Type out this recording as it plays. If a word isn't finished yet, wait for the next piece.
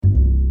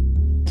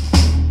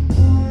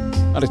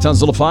Howdy,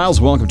 tons of files.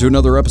 Welcome to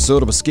another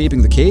episode of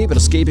Escaping the Cave at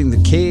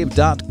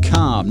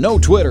escapingthecave.com. No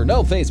Twitter,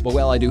 no Facebook.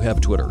 Well, I do have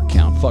a Twitter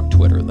account. Fuck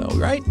Twitter, though,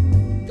 right?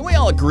 Can we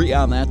all agree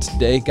on that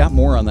today? Got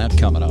more on that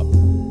coming up.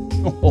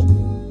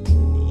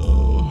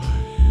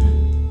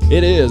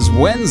 It is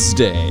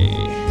Wednesday,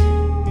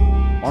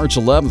 March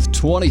 11th,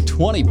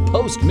 2020,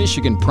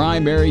 post-Michigan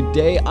primary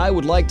day. I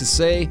would like to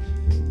say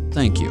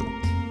thank you,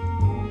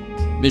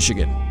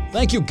 Michigan.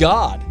 Thank you,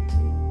 God.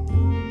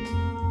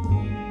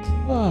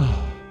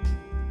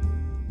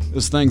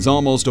 This thing's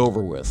almost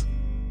over with.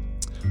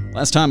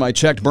 Last time I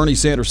checked, Bernie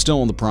Sanders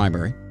still in the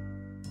primary.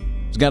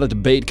 He's got a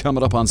debate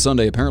coming up on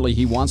Sunday. Apparently,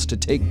 he wants to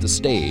take the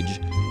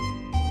stage,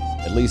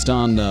 at least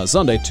on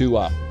Sunday, to,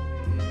 I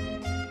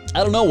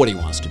don't know what he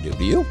wants to do.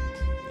 Do you?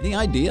 Any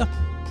idea?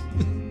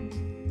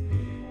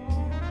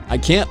 I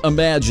can't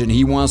imagine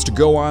he wants to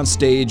go on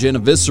stage and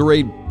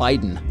eviscerate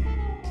Biden.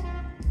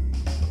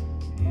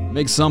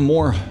 Make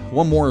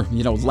one more,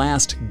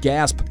 last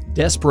gasp,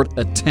 desperate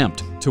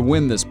attempt to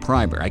win this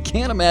primary. I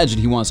can't imagine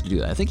he wants to do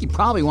that. I think he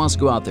probably wants to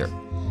go out there,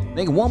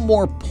 make one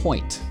more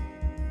point,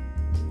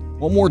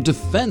 one more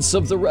defense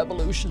of the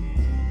revolution,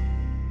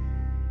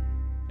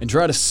 and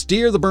try to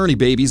steer the Bernie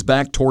babies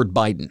back toward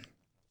Biden.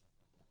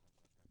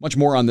 Much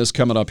more on this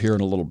coming up here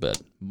in a little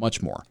bit.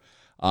 Much more.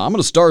 I'm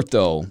going to start,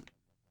 though,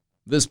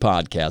 this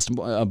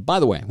podcast. By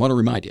the way, I want to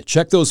remind you,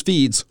 check those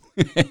feeds.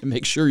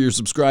 Make sure you're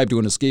subscribed to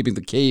an Escaping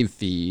the Cave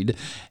feed.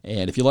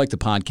 And if you like the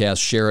podcast,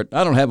 share it.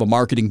 I don't have a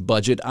marketing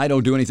budget. I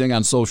don't do anything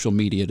on social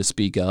media to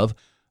speak of.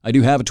 I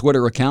do have a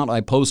Twitter account. I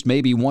post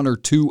maybe 1 or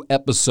 2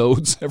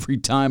 episodes every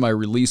time I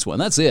release one.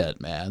 That's it,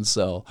 man.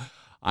 So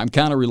I'm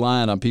kind of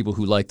relying on people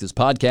who like this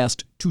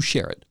podcast to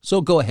share it. So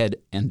go ahead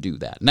and do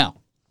that. Now,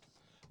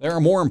 there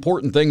are more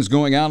important things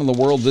going on in the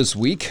world this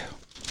week.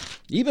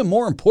 Even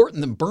more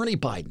important than Bernie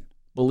Biden,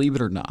 believe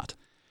it or not.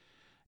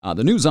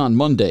 The news on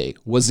Monday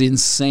was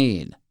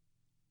insane.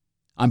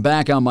 I'm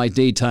back on my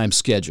daytime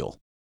schedule.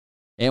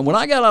 And when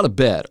I got out of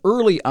bed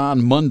early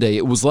on Monday,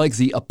 it was like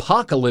the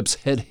apocalypse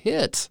had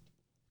hit.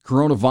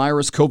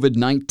 Coronavirus,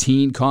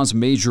 COVID-19 caused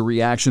major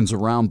reactions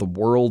around the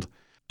world.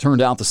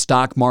 Turned out the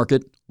stock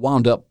market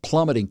wound up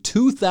plummeting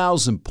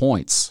 2,000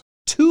 points.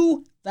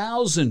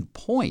 2,000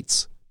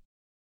 points.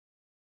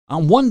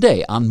 On one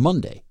day, on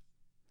Monday,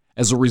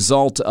 as a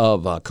result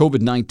of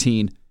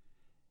COVID-19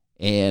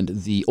 and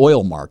the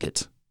oil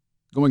market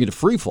going into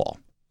freefall.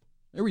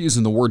 They were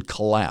using the word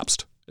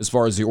collapsed as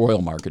far as the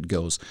oil market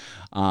goes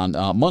on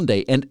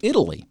Monday. And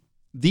Italy,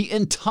 the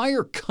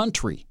entire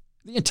country,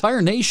 the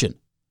entire nation,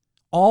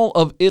 all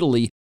of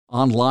Italy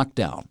on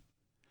lockdown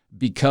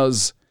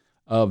because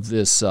of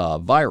this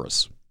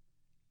virus.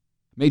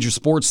 Major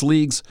sports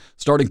leagues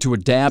starting to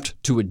adapt,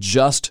 to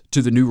adjust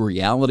to the new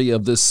reality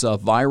of this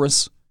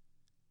virus.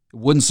 It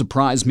wouldn't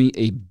surprise me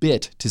a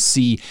bit to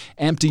see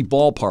empty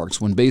ballparks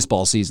when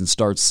baseball season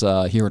starts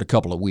here in a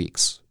couple of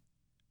weeks.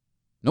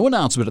 No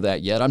announcement of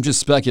that yet. I'm just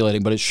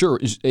speculating, but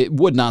it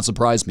would not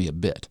surprise me a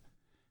bit.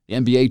 The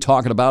NBA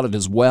talking about it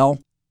as well.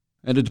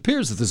 And it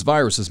appears that this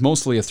virus is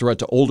mostly a threat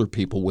to older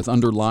people with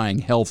underlying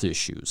health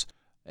issues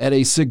at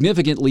a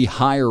significantly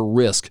higher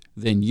risk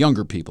than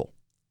younger people.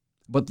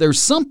 But there's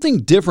something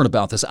different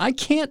about this. I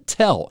can't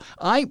tell.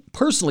 I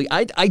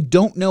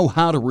don't know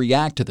how to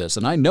react to this,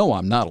 and I know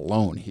I'm not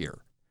alone here.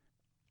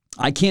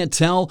 I can't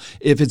tell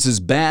if it's as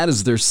bad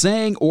as they're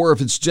saying or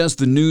if it's just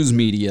the news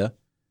media,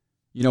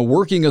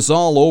 working us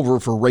all over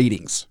for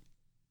ratings.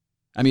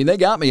 I mean, they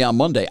got me on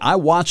Monday. I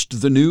watched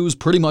the news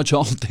pretty much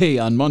all day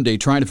on Monday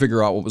trying to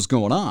figure out what was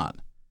going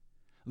on.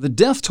 The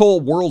death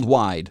toll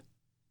worldwide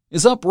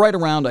is up right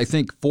around, I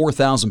think,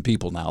 4,000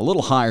 people now. A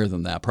little higher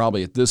than that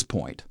probably at this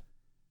point.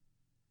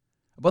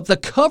 But the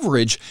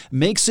coverage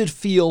makes it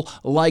feel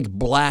like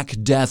Black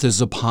Death is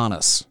upon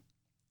us.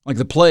 Like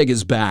the plague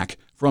is back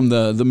from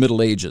the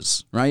Middle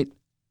Ages, right?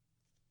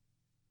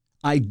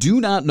 I do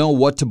not know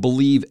what to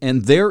believe,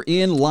 and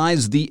therein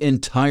lies the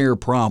entire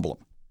problem.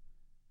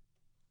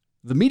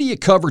 The media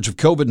coverage of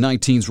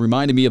COVID-19 is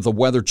reminding me of the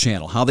Weather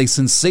Channel, how they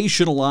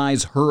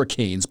sensationalize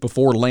hurricanes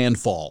before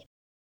landfall.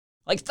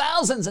 Like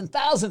thousands and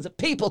thousands of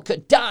people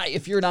could die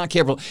if you're not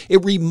careful.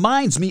 It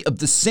reminds me of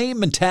the same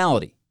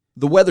mentality.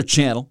 The Weather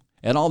Channel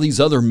and all these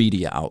other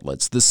media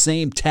outlets, the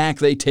same tack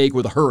they take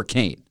with a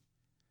hurricane.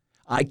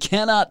 I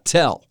cannot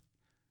tell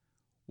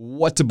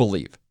what to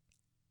believe.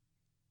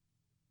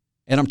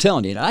 And I'm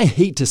telling you, and I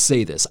hate to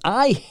say this,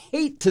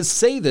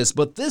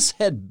 but this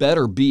had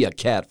better be a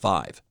Cat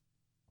 5.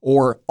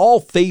 Or all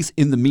faith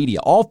in the media,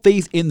 all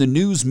faith in the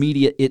news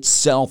media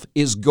itself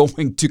is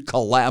going to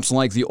collapse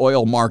like the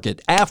oil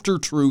market. After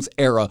truth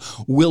era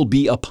will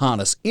be upon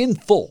us in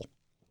full.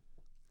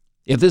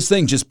 If this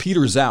thing just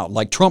peters out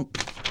like Trump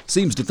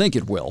seems to think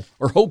it will,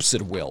 or hopes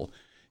it will,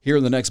 here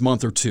in the next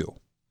month or two.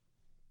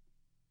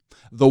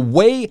 The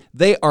way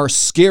they are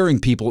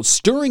scaring people,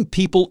 stirring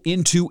people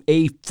into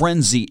a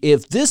frenzy.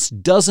 If this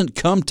doesn't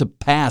come to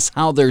pass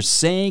how they're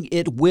saying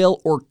it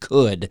will or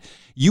could,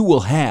 you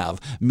will have,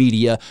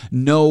 media,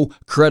 no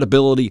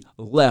credibility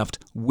left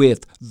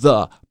with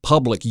the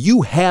public.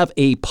 You have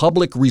a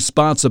public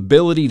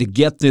responsibility to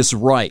get this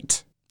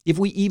right. if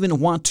we even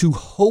want to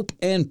hope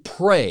and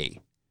pray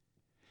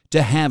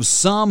to have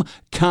some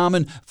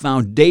common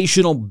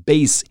foundational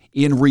base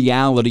in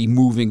reality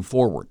moving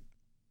forward.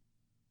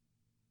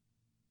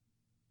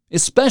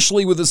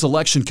 Especially with this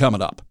election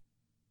coming up.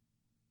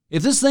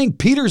 If this thing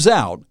peters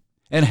out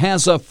and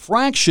has a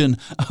fraction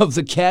of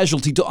the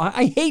casualty,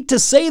 I hate to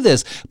say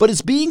this, but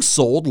it's being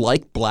sold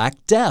like Black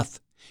Death.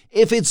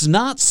 If it's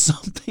not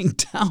something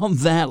down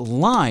that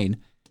line,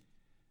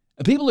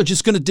 people are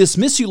just going to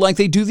dismiss you like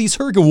they do these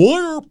hurricanes.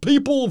 Why are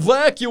people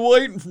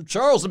evacuating from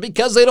Charleston?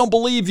 Because they don't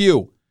believe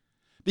you.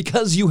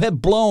 Because you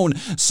have blown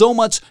so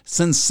much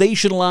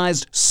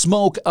sensationalized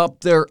smoke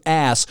up their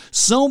ass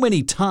so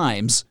many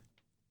times,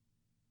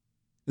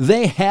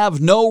 they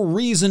have no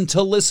reason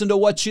to listen to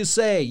what you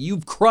say.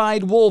 You've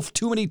cried wolf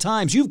too many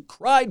times. You've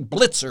cried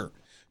blitzer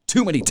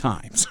too many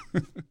times.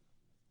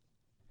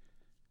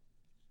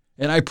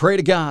 And I pray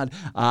to God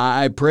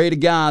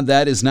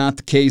that is not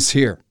the case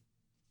here.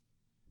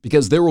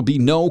 Because there will be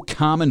no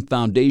common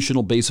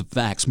foundational base of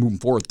facts moving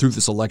forward through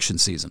this election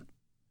season.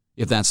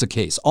 If that's the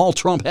case, all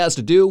Trump has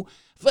to do,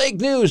 fake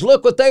news,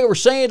 look what they were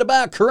saying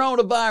about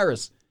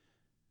coronavirus.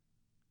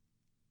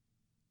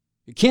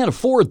 You can't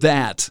afford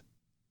that.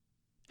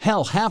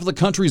 Hell, half the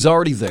country's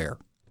already there.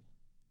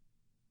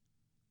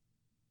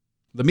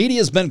 The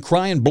media's been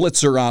crying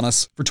blitzer on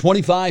us for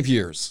 25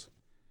 years.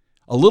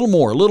 A little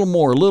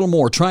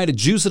more, trying to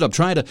juice it up,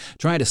 trying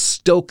to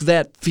stoke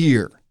that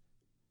fear.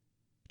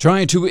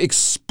 Trying to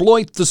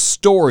exploit the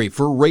story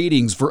for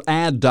ratings, for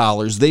ad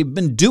dollars. They've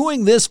been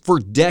doing this for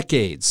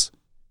decades.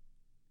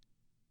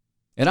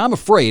 And I'm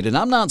afraid, and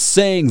I'm not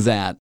saying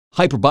that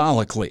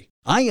hyperbolically,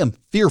 I am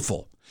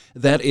fearful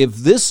that if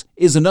this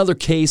is another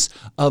case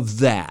of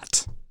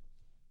that,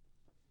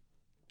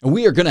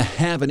 we are going to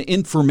have an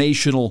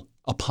informational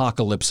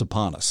apocalypse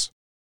upon us.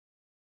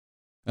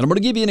 And I'm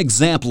going to give you an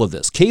example of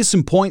this. Case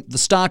in point, the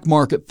stock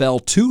market fell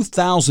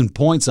 2,000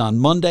 points on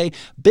Monday,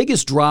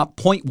 biggest drop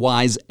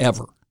point-wise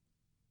ever.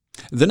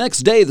 The next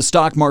day, the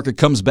stock market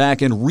comes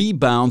back and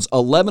rebounds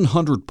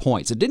 1,100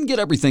 points. It didn't get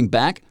everything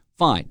back,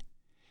 fine.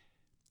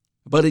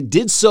 But it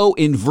did so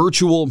in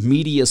virtual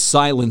media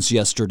silence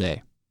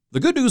yesterday.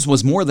 The good news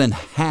was more than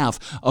half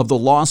of the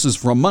losses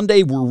from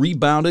Monday were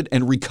rebounded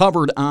and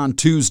recovered on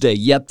Tuesday,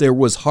 yet there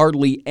was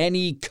hardly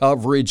any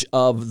coverage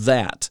of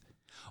that.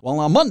 While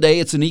on Monday,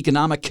 it's an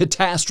economic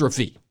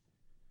catastrophe.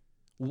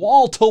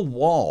 Wall to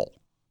wall,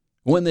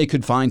 when they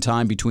could find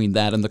time between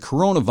that and the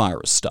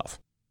coronavirus stuff.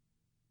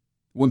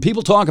 When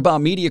people talk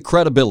about media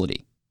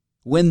credibility,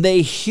 when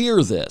they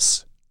hear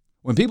this,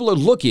 when people are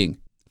looking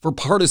for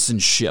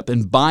partisanship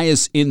and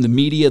bias in the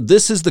media,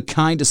 this is the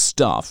kind of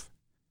stuff.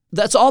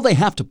 That's all they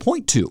have to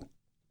point to.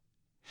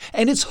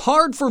 And it's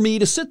hard for me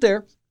to sit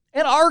there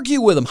and argue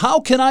with them.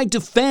 How can I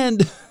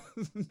defend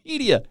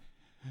media?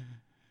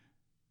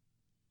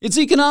 It's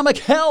economic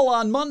hell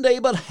on Monday,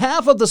 but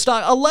half of the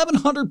stock,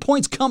 1,100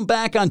 points, come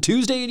back on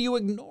Tuesday and you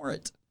ignore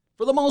it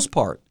for the most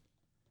part.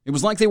 It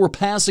was like they were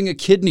passing a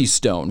kidney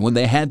stone when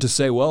they had to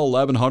say, well,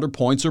 1,100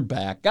 points are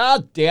back.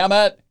 God damn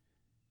it.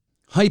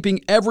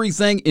 Hyping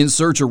everything in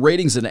search of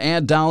ratings and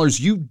ad dollars,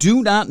 you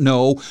do not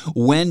know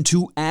when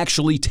to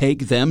actually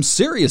take them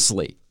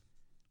seriously.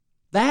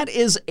 That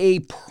is a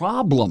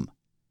problem.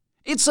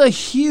 It's a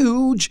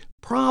huge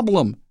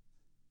problem.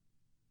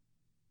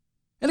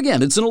 And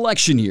again, it's an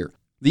election year.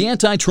 The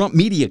anti-Trump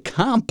media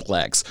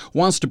complex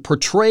wants to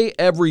portray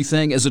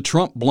everything as a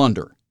Trump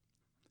blunder.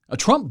 A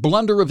Trump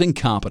blunder of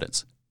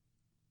incompetence.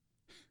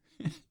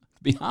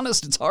 To be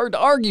honest, it's hard to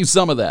argue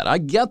some of that. I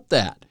get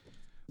that.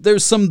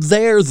 There's some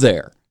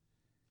there.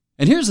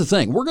 And here's the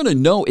thing. We're going to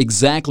know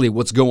exactly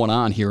what's going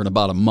on here in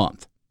about a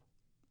month.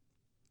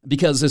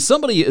 Because as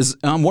somebody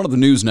on one of the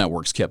news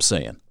networks kept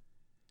saying,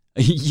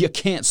 you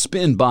can't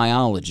spin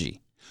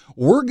biology.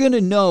 We're going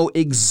to know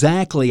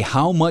exactly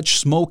how much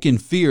smoke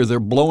and fear they're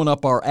blowing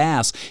up our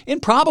ass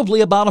in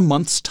probably about a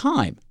month's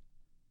time.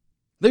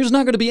 There's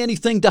not going to be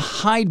anything to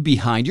hide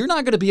behind. You're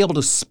not going to be able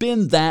to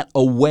spin that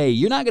away.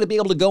 You're not going to be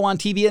able to go on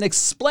TV and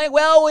explain,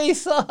 we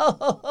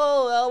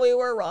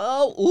were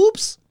wrong.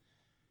 Oops.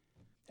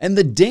 And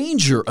the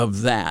danger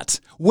of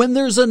that, when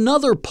there's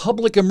another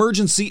public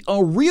emergency,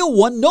 a real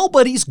one,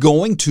 nobody's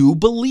going to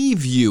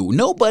believe you.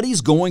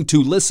 Nobody's going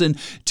to listen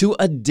to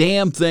a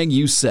damn thing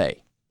you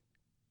say.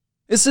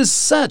 This is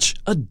such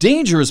a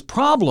dangerous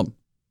problem.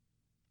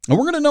 And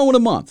we're going to know in a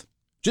month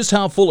just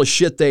how full of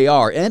shit they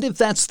are. And if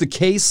that's the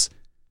case,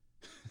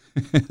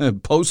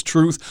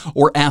 post-truth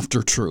or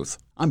after-truth.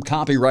 I'm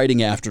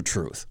copywriting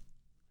after-truth.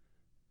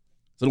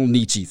 It's a little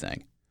Nietzsche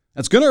thing.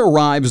 That's going to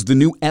arrive as the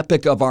new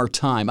epic of our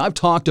time. I've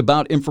talked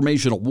about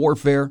informational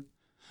warfare,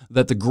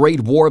 that the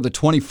great war of the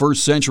 21st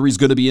century is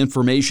going to be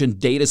information,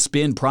 data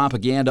spin,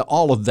 propaganda,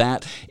 all of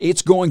that.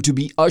 It's going to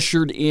be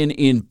ushered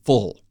in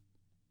full.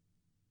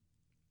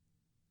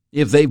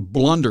 If they've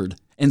blundered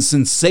and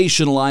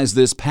sensationalized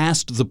this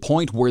past the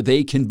point where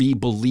they can be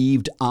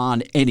believed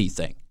on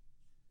anything.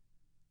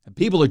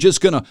 People are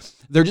just going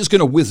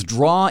to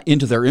withdraw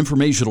into their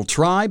informational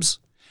tribes,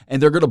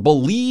 And they're going to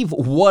believe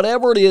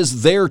whatever it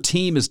is their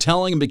team is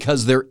telling them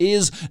because there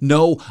is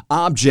no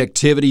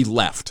objectivity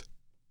left.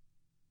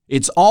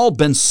 It's all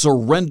been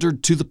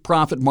surrendered to the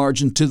profit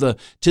margin, to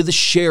the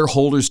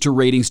shareholders, to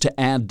ratings, to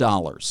add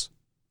dollars.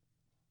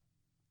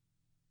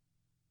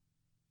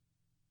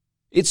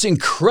 It's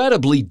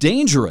incredibly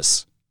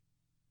dangerous.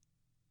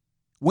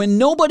 When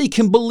nobody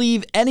can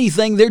believe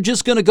anything, they're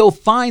just going to go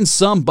find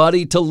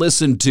somebody to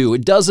listen to.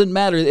 It doesn't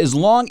matter as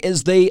long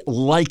as they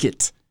like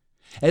it,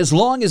 as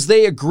long as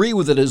they agree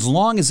with it, as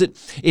long as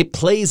it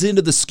plays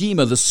into the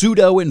schema, the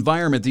pseudo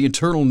environment, the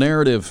internal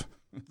narrative,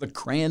 the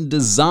grand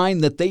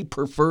design that they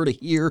prefer to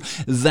hear.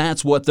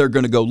 That's what they're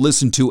going to go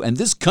listen to. And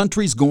this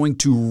country's going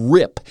to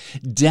rip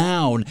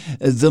down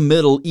the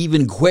middle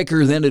even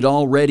quicker than it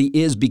already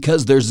is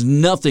because there's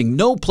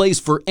no place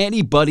for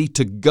anybody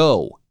to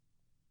go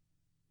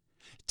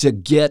to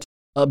get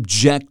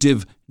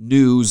objective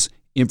news,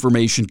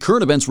 information,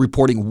 current events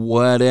reporting,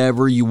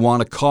 whatever you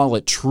want to call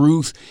it.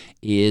 Truth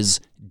is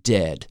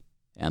dead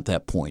at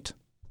that point.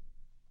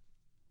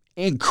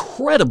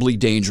 Incredibly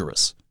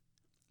dangerous.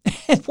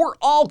 And we're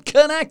all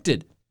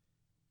connected.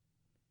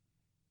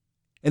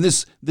 And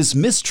this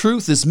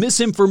mistruth, this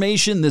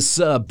misinformation, this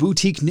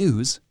boutique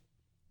news,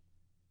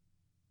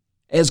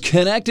 as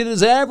connected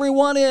as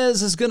everyone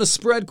is going to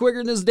spread quicker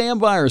than this damn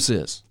virus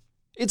is.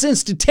 It's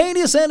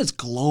instantaneous and it's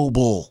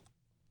global.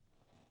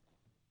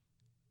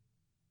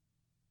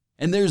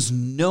 And there's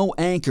no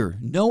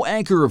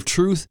anchor of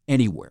truth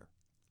anywhere.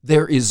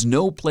 There is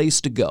no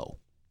place to go.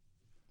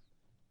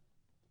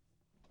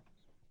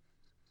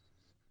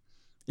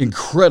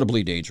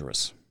 Incredibly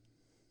dangerous.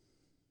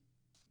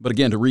 But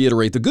again, to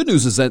reiterate, the good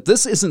news is that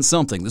this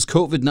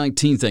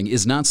COVID-19 thing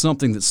is not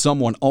something that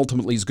someone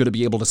ultimately is going to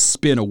be able to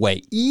spin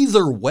away.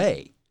 Either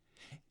way,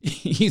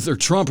 either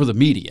Trump or the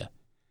media,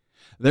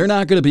 they're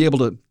not going to be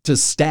able to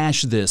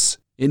stash this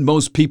in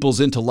most people's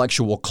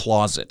intellectual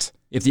closet.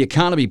 If the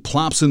economy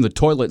plops in the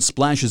toilet and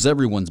splashes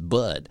everyone's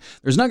bud,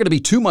 there's not going to be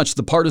too much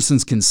the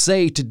partisans can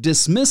say to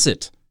dismiss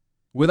it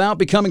without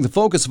becoming the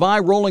focus of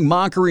eye-rolling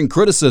mockery and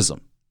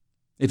criticism.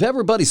 If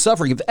everybody's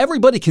suffering, if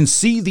everybody can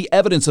see the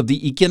evidence of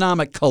the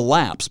economic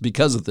collapse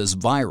because of this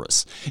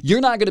virus, you're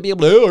not going to be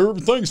able to,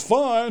 everything's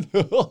fine.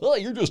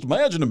 You're just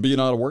imagining being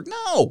out of work.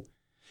 No,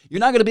 you're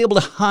not going to be able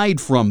to hide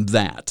from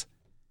that.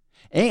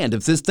 And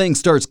if this thing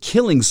starts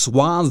killing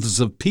swaths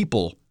of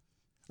people,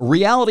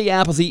 reality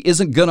apathy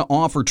isn't going to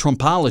offer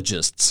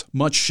Trumpologists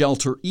much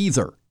shelter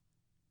either.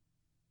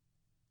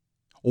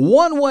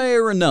 One way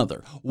or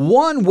another,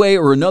 we're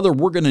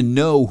going to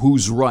know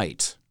who's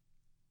right.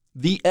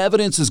 The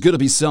evidence is going to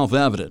be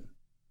self-evident.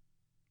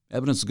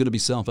 Evidence is going to be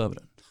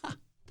self-evident.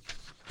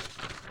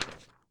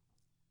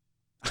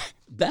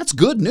 That's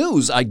good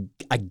news, I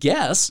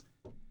guess.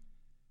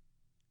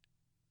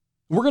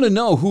 We're going to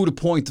know who to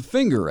point the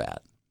finger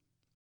at.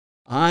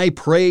 I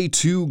pray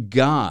to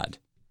God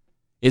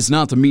it's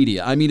not the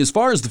media. I mean, as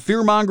far as the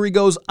fear-mongering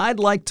goes, I'd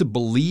like to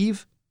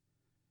believe,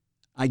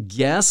 I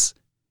guess,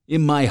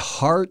 in my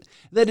heart,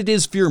 that it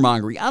is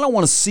fear-mongering. I don't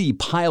want to see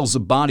piles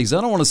of bodies.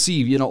 I don't want to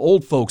see,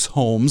 old folks'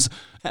 homes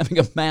having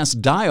a mass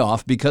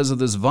die-off because of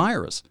this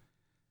virus.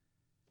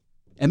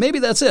 And maybe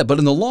that's it. But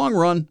in the long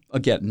run,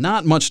 again,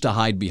 not much to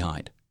hide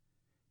behind.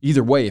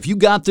 Either way, if you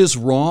got this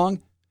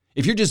wrong,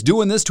 if you're just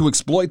doing this to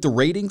exploit the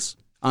ratings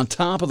on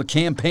top of the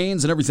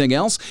campaigns and everything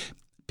else,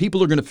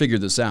 people are going to figure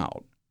this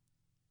out.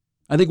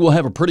 I think we'll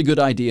have a pretty good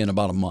idea in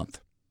about a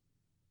month.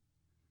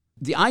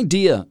 The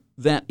idea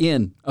that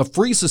in a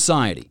free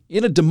society,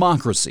 in a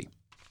democracy,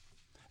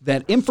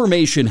 that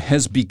information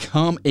has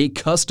become a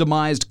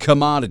customized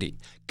commodity.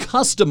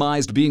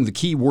 Customized being the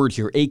key word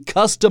here, a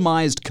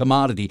customized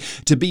commodity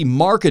to be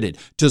marketed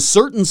to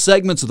certain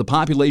segments of the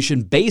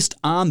population based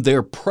on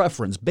their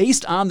preference,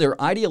 based on their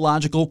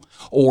ideological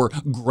or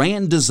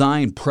grand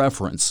design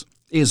preference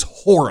is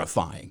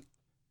horrifying.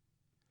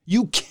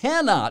 You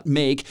cannot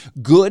make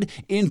good,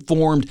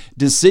 informed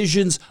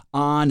decisions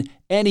on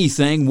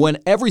anything when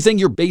everything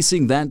you're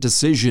basing that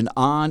decision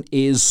on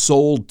is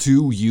sold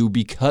to you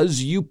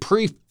because you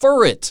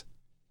prefer it.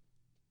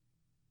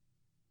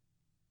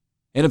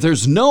 And if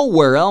there's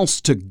nowhere else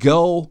to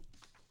go,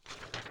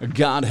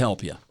 God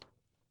help you.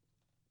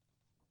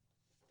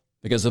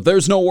 Because if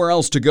there's nowhere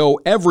else to go,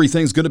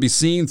 everything's going to be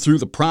seen through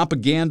the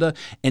propaganda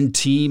and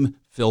team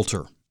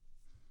filter.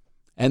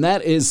 And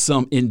that is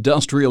some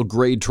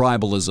industrial-grade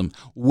tribalism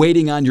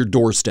waiting on your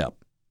doorstep.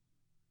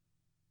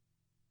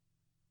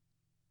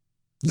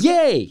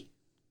 Yay!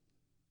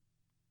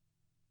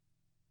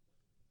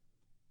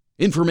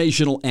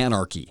 Informational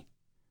anarchy.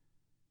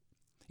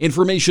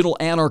 Informational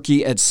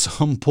anarchy at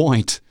some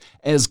point,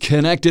 as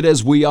connected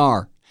as we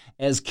are,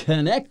 that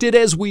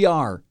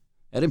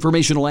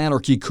informational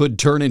anarchy could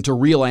turn into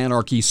real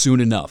anarchy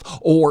soon enough,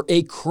 or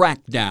a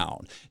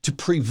crackdown to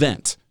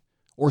prevent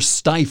or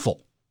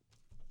stifle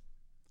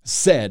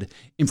said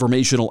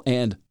informational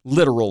and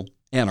literal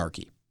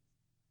anarchy.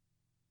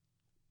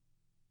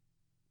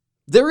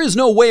 There is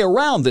no way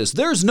around this.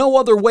 There's no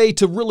other way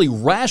to really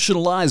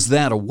rationalize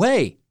that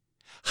away.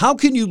 How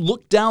can you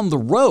look down the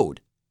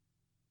road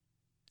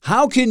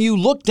How can you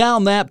look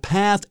down that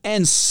path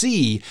and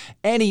see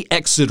any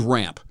exit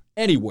ramp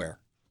anywhere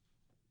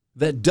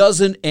that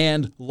doesn't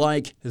end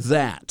like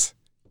that?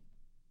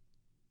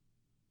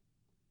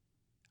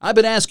 I've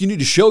been asking you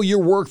to show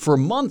your work for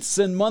months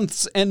and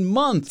months and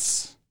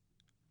months.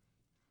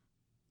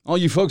 All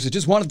you folks that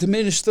just want to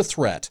diminish the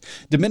threat,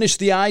 diminish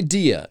the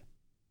idea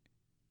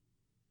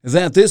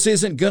that this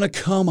isn't going to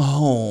come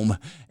home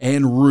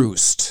and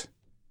roost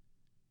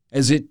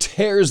as it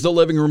tears the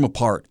living room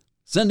apart,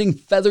 sending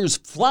feathers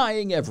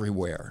flying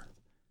everywhere.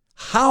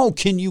 How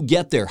can you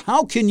get there?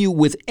 How can you,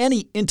 with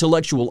any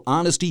intellectual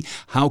honesty,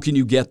 how can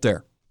you get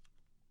there?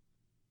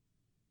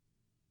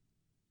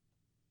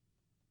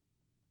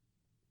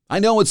 I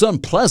know it's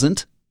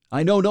unpleasant.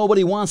 I know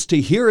nobody wants to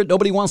hear it.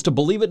 Nobody wants to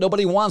believe it.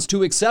 Nobody wants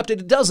to accept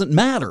it. It doesn't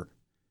matter.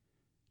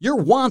 Your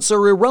wants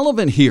are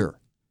irrelevant here.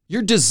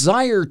 Your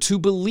desire to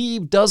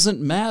believe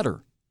doesn't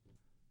matter.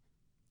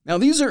 Now,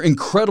 these are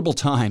incredible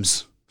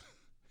times.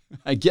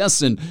 I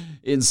guess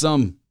in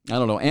some,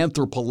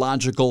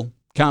 anthropological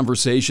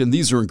conversation,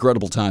 these are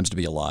incredible times to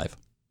be alive.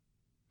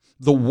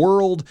 The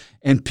world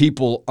and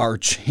people are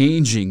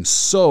changing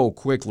so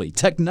quickly.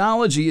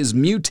 Technology is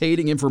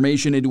mutating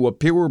information into a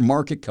pure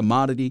market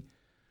commodity.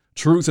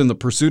 Truth in the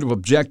pursuit of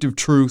objective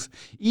truth,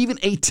 even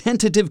a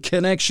tentative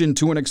connection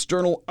to an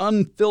external,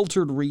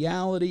 unfiltered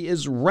reality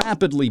is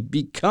rapidly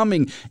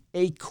becoming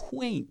a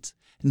quaint,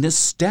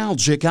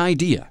 nostalgic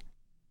idea.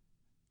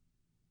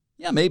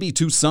 Yeah, maybe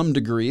to some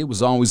degree it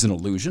was always an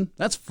illusion.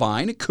 That's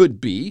fine, it could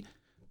be.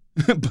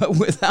 But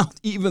without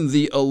even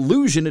the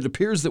illusion, it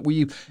appears that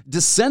we've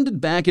descended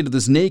back into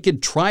this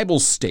naked tribal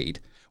state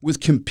with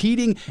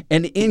competing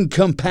and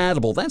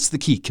incompatible, that's the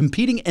key,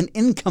 competing and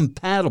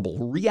incompatible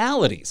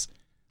realities,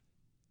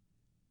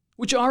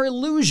 which are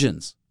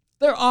illusions.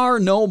 There are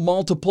no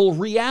multiple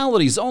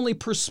realities, only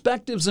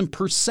perspectives and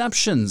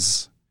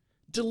perceptions,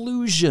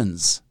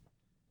 delusions.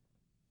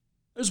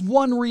 There's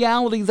one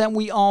reality that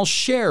we all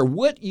share.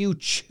 What you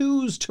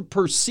choose to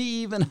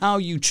perceive and how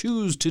you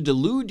choose to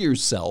delude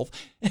yourself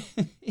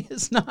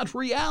is not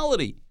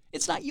reality.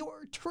 It's not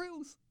your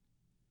truth.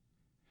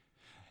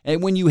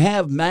 And when you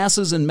have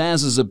masses and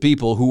masses of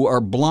people who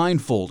are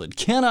blindfolded,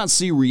 cannot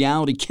see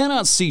reality,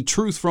 cannot see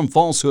truth from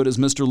falsehood, as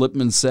Mr.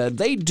 Lippmann said,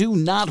 they do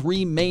not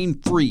remain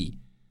free.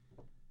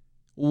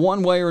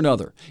 One way or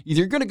another. Either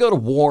you're going to go to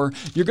war,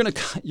 you're going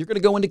to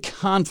go into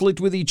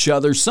conflict with each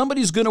other,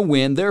 somebody's going to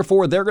win,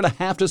 therefore they're going to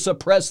have to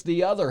suppress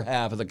the other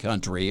half of the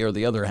country or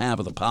the other half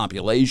of the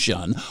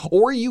population,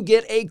 or you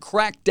get a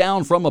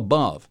crackdown from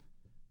above.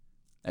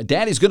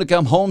 Daddy's going to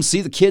come home,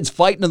 see the kids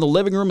fighting in the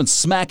living room and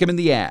smack him in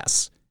the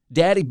ass.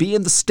 Daddy be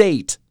in the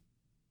state.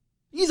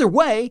 Either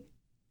way,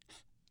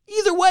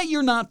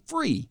 you're not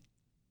free.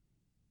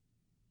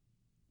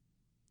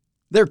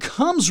 There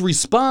comes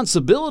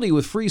responsibility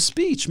with free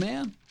speech,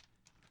 man.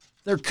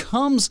 There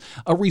comes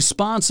a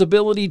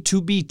responsibility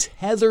to be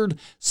tethered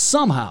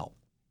somehow,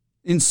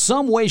 in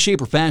some way,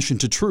 shape, or fashion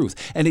to truth.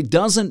 And it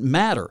doesn't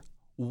matter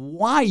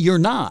why you're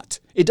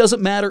not. It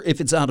doesn't matter if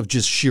it's out of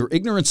just sheer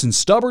ignorance and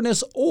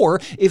stubbornness or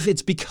if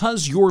it's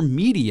because your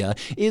media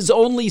is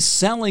only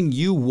selling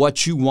you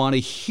what you want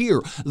to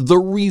hear. The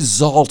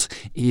result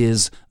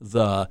is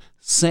the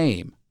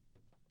same.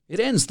 It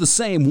ends the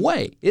same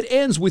way. It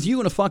ends with you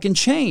in a fucking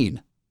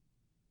chain.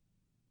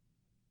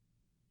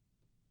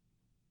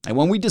 And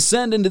when we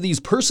descend into these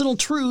personal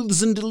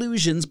truths and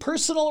delusions,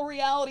 personal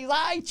realities,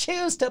 I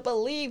choose to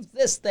believe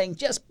this thing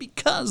just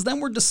because, then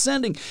we're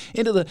descending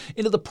into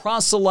the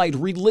proselyte,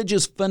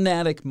 religious,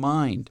 fanatic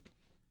mind.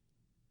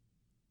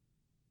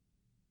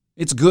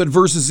 It's good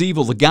versus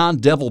evil, the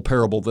God-devil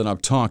parable that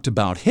I've talked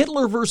about.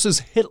 Hitler versus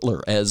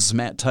Hitler, as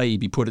Matt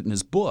Taibbi put it in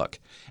his book.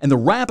 And the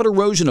rapid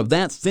erosion of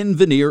that thin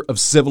veneer of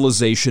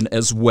civilization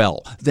as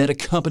well that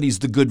accompanies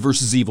the good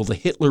versus evil, the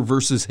Hitler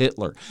versus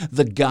Hitler,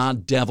 the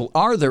God-devil.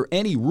 Are there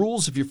any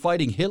rules if you're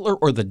fighting Hitler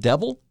or the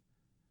devil?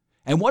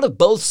 And what if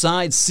both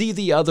sides see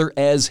the other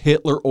as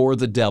Hitler or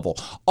the devil?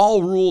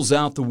 All rules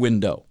out the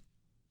window.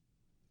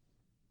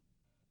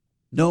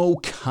 No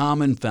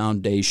common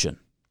foundation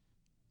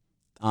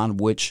on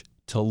which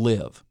to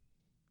live,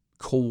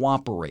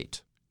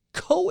 cooperate,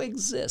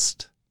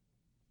 coexist.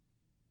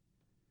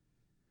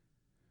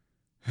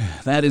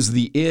 That is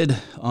the id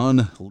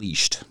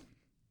unleashed.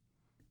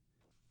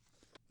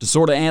 To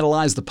sort of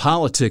analyze the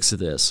politics of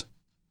this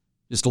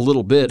just a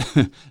little bit,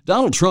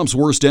 Donald Trump's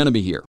worst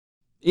enemy here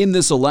in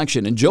this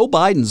election and Joe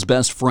Biden's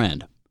best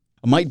friend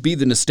might be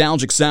the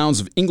nostalgic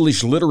sounds of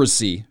English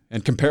literacy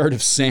and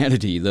comparative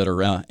sanity that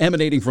are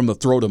emanating from the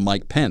throat of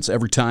Mike Pence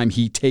every time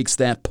he takes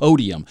that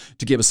podium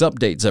to give us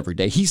updates every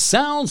day. He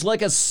sounds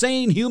like a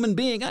sane human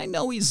being. I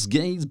know he's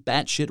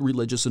batshit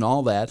religious and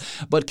all that,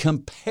 but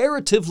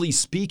comparatively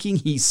speaking,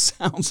 he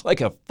sounds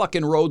like a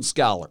fucking Rhodes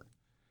Scholar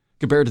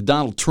compared to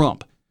Donald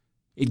Trump.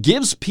 It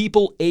gives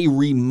people a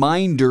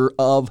reminder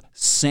of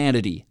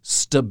sanity,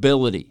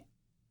 stability.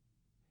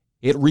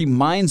 It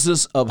reminds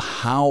us of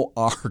how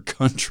our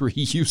country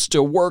used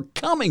to work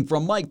coming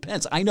from Mike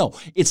Pence. I know,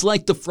 it's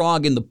like the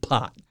frog in the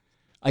pot.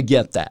 I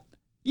get that.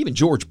 Even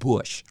George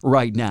Bush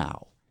right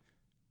now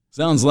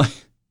sounds like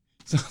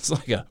Sounds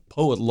like a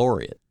poet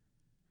laureate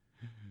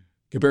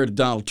compared to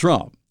Donald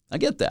Trump. I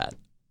get that.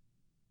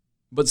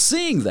 But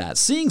seeing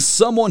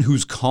someone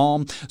who's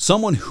calm,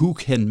 someone who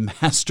can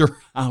master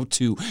how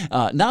to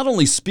not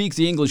only speak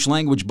the English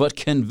language, but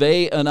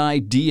convey an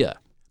idea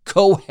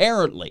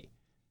coherently,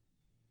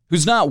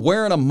 who's not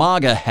wearing a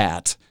MAGA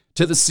hat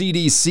to the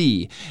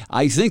CDC,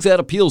 I think that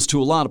appeals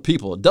to a lot of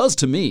people. It does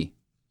to me.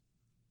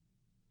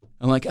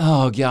 I'm like,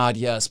 oh, God,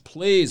 yes,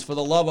 please, for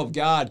the love of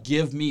God,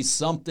 give me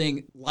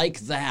something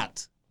like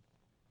that.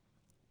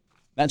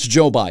 That's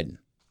Joe Biden.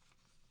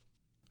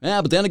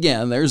 Yeah, but then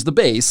again, there's the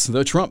base,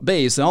 the Trump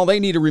base, and all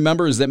they need to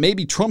remember is that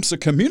maybe Trump's a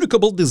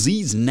communicable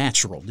disease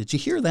natural. Did you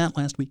hear that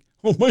last week?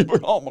 Well, maybe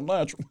I'm a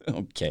natural.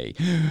 Okay,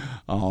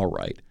 all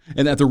right.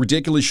 And that the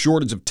ridiculous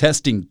shortage of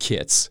testing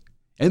kits,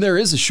 and there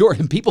is a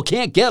shortage, and people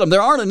can't get them.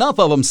 There aren't enough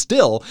of them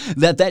still,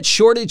 that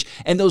shortage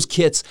and those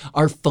kits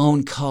are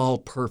phone call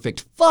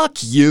perfect. Fuck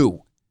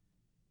you.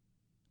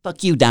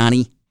 Fuck you,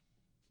 Donnie.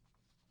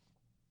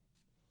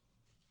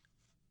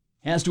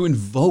 Has to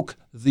invoke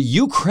the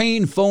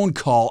Ukraine phone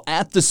call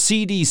at the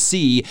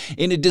CDC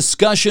in a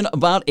discussion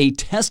about a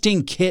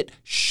testing kit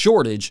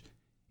shortage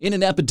in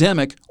an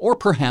epidemic or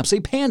perhaps a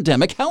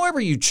pandemic, however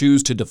you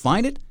choose to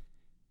define it.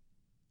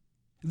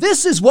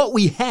 This is what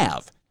we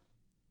have.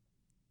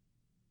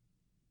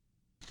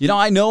 You know,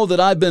 I know that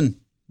I've been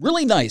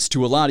really nice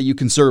to a lot of you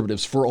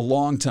conservatives for a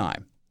long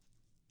time.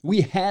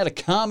 We had a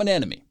common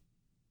enemy,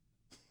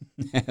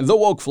 the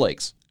woke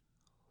flakes.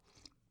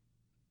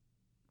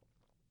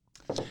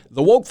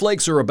 The woke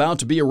flakes are about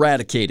to be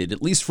eradicated,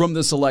 at least from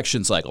this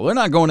election cycle. They're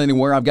not going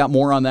anywhere. I've got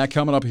more on that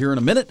coming up here in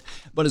a minute.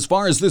 But as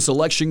far as this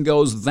election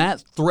goes,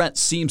 that threat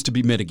seems to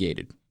be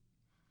mitigated.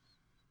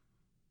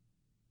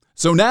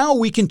 So now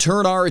we can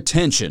turn our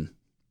attention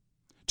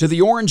to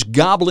the orange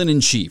goblin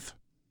in chief.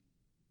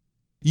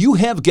 You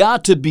have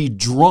got to be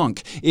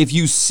drunk if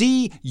you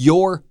see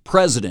your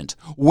president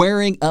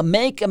wearing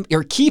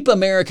a Keep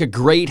America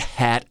Great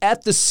hat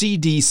at the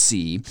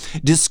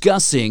CDC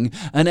discussing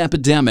an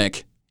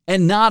epidemic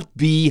and not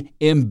be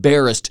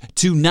embarrassed,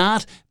 to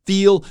not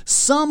feel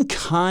some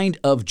kind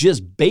of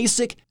just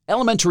basic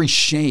elementary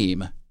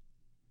shame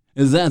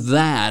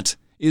that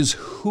is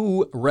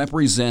who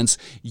represents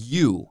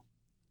you.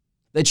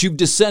 That you've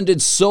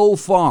descended so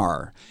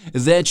far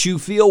that you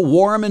feel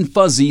warm and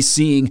fuzzy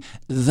seeing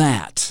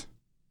that.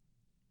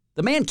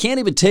 The man can't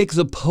even take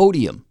the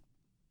podium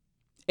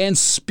and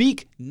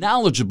speak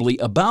knowledgeably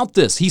about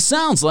this. He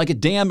sounds like a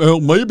damn,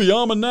 maybe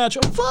I'm a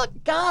natural. Fuck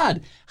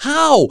God.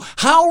 How?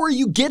 How are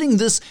you getting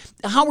this?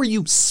 How are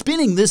you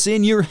spinning this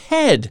in your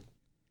head?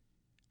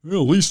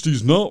 Well, at least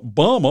he's not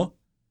Obama.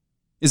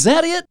 Is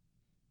that it?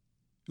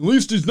 At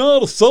least he's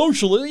not a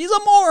socialist. He's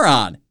a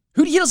moron.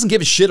 He doesn't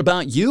give a shit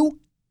about you.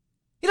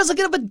 He doesn't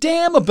give a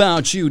damn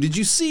about you. Did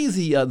you see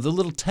the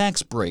little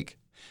tax break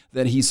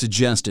that he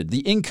suggested? The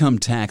income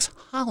tax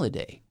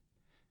holiday.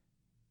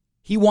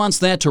 He wants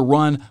that to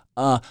run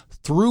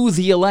through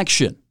the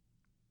election.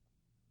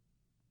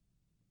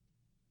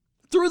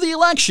 Through the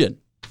election.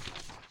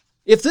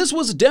 If this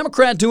was a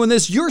Democrat doing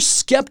this, your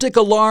skeptic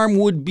alarm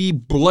would be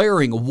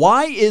blaring.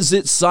 Why is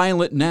it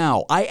silent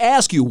now? I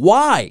ask you,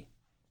 why?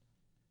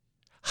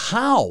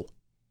 How?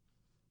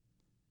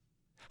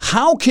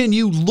 How can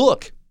you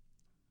look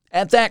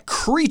at that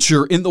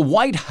creature in the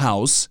White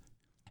House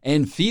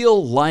and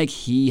feel like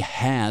he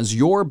has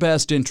your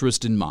best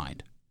interest in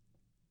mind?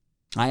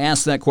 I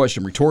asked that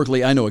question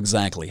rhetorically. I know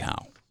exactly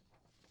how.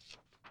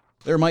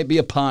 There might be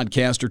a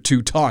podcast or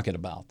two talking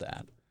about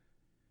that.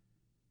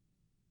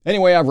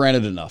 Anyway, I've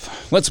ranted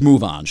enough. Let's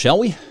move on, shall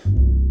we?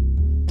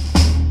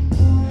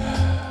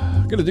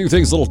 Going to do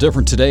things a little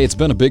different today. It's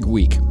been a big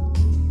week.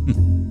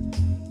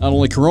 Not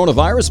only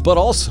coronavirus, but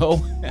also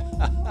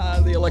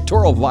the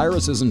electoral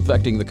virus is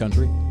infecting the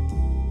country.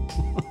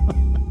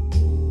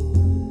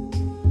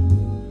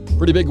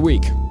 Pretty big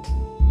week.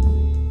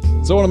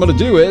 So what I'm going to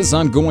do is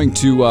I'm going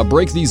to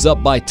break these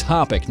up by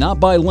topic,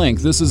 not by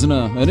length. This isn't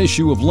an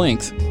issue of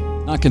length,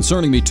 not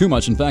concerning me too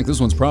much. In fact,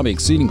 this one's probably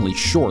exceedingly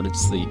short.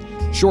 It's the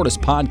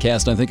shortest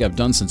podcast I think I've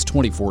done since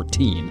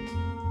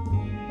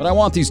 2014. But I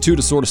want these two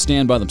to sort of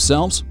stand by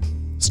themselves,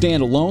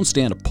 stand alone,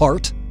 stand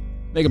apart,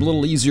 make them a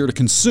little easier to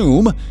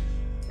consume,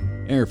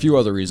 and there are a few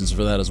other reasons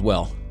for that as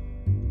well.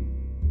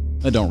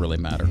 That don't really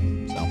matter.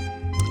 So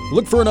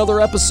look for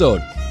another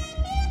episode.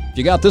 If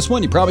you got this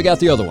one, you probably got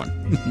the other one.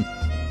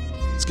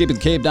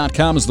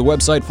 EscapingTheCave.com is the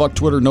website. Fuck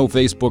Twitter, no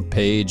Facebook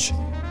page.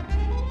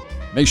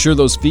 Make sure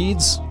those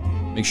feeds,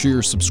 make sure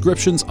your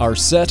subscriptions are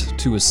set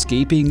to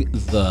Escaping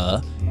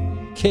the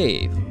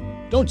Cave.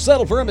 Don't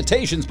settle for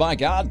imitations, by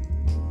God.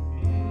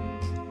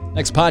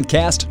 Next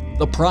podcast,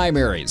 The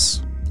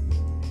Primaries.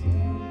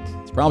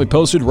 It's probably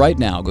posted right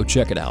now. Go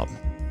check it out.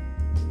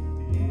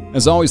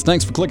 As always,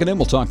 thanks for clicking in.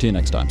 We'll talk to you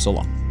next time. So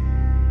long.